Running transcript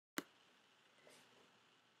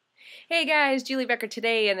Hey guys, Julie Becker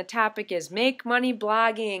today, and the topic is make money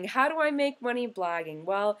blogging. How do I make money blogging?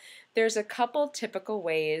 Well, there's a couple typical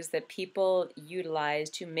ways that people utilize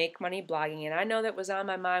to make money blogging, and I know that was on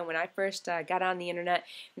my mind when I first got on the internet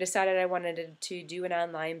and decided I wanted to do an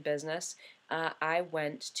online business. I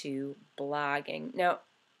went to blogging. Now,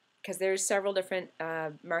 because there's several different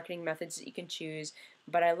marketing methods that you can choose,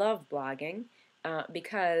 but I love blogging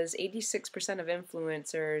because 86% of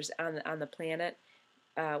influencers on the planet,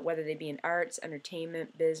 whether they be in arts,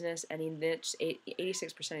 entertainment, business, any niche,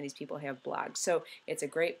 86% of these people have blogs. So it's a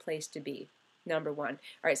great place to be, number one.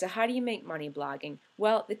 All right, so how do you make money blogging?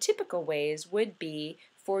 Well, the typical ways would be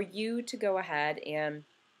for you to go ahead and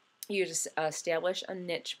you just establish a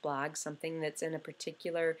niche blog, something that's in a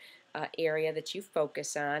particular area that you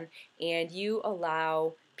focus on, and you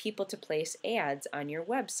allow people to place ads on your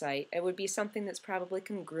website. It would be something that's probably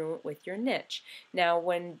congruent with your niche. Now,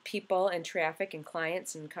 when people and traffic and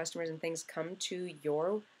clients and customers and things come to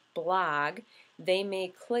your blog, they may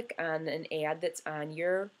click on an ad that's on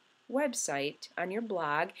your website, on your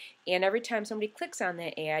blog, and every time somebody clicks on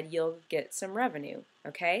that ad, you'll get some revenue.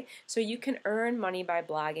 Okay, so you can earn money by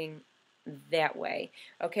blogging that way.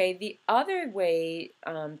 Okay, the other way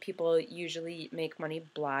people usually make money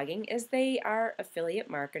blogging is they are affiliate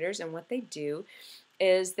marketers, and what they do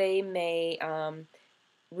is they may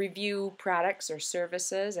review products or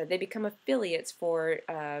services, or they become affiliates for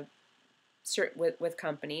with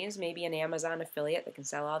companies, maybe an Amazon affiliate that can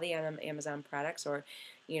sell all the Amazon products, or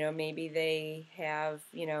maybe they have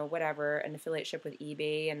whatever, an affiliateship with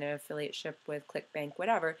eBay and an affiliateship with ClickBank,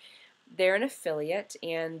 whatever. They're an affiliate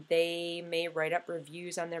and they may write up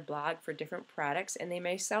reviews on their blog for different products, and they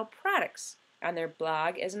may sell products on their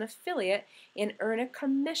blog as an affiliate and earn a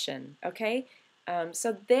commission. Okay,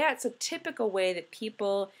 so that's a typical way that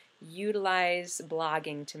people utilize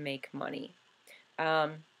blogging to make money.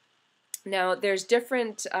 Now, there's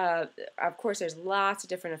different, of course, there's lots of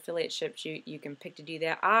different affiliateships you can pick to do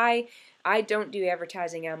that. I don't do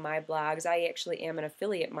advertising on my blogs. I actually am an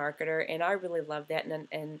affiliate marketer, and I really love that,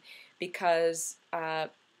 and because, I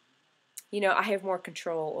have more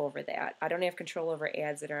control over that. I don't have control over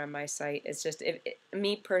ads that are on my site. It's just,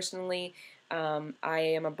 me personally, I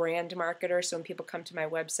am a brand marketer, so when people come to my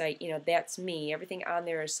website, that's me. Everything on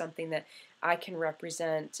there is something that I can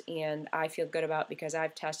represent and I feel good about because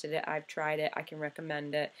I've tested it, I've tried it, I can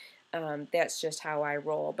recommend it. That's just how I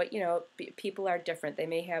roll. But people are different. They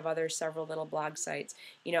may have several little blog sites.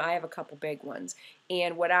 I have a couple big ones.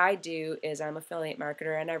 And what I do is I'm an affiliate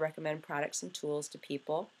marketer, and I recommend products and tools to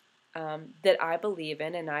people that I believe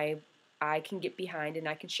in and I can get behind and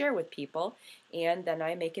I can share with people, and then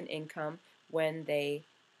I make an income when they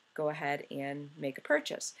go ahead and make a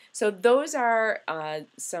purchase. So those are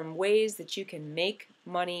some ways that you can make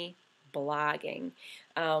money blogging.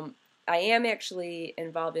 I am actually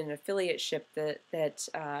involved in an affiliateship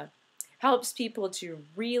that helps people to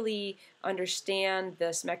really understand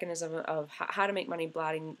this mechanism of how to make money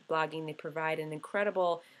blogging. They provide an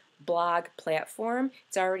incredible blog platform.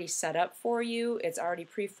 It's already set up for you. It's already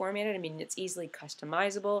pre-formatted. I mean, it's easily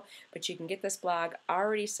customizable, but you can get this blog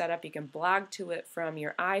already set up. You can blog to it from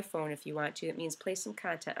your iPhone if you want to. It means place some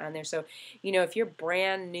content on there. So, if you're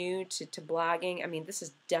brand new to blogging, I mean, this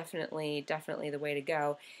is definitely the way to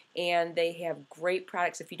go. And they have great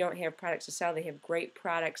products. If you don't have products to sell, they have great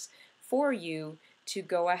products for you to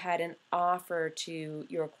go ahead and offer to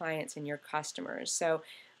your clients and your customers. So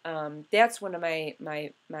that's one of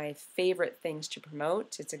my favorite things to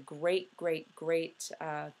promote. It's a great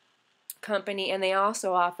company, and they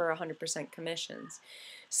also offer 100% commissions.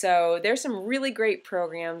 So there's some really great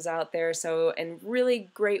programs out there, and really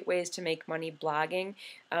great ways to make money blogging.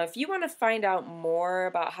 If you want to find out more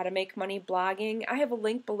about how to make money blogging, I have a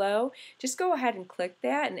link below. Just go ahead and click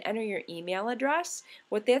that and enter your email address.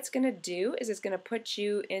 What that's going to do is it's going to put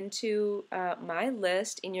you into my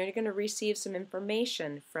list, and you're going to receive some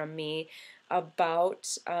information from me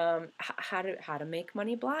about how to make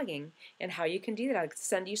money blogging and how you can do that. I'll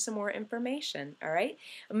send you some more information. All right.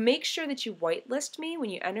 Make sure that you whitelist me when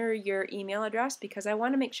you enter your email address, because I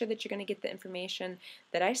want to make sure that you're going to get the information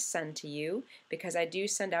that I send to you, because I do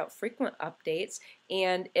send out frequent updates.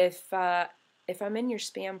 And if I'm in your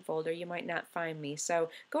spam folder, you might not find me. So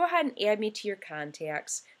go ahead and add me to your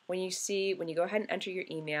contacts. When you go ahead and enter your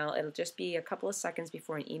email, it'll just be a couple of seconds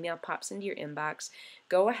before an email pops into your inbox.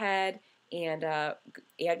 Go ahead and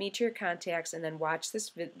add me to your contacts, and then watch this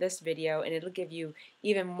video, and it'll give you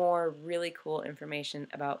even more really cool information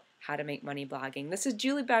about how to make money blogging. This is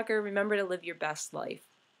Julie Becker. Remember to live your best life.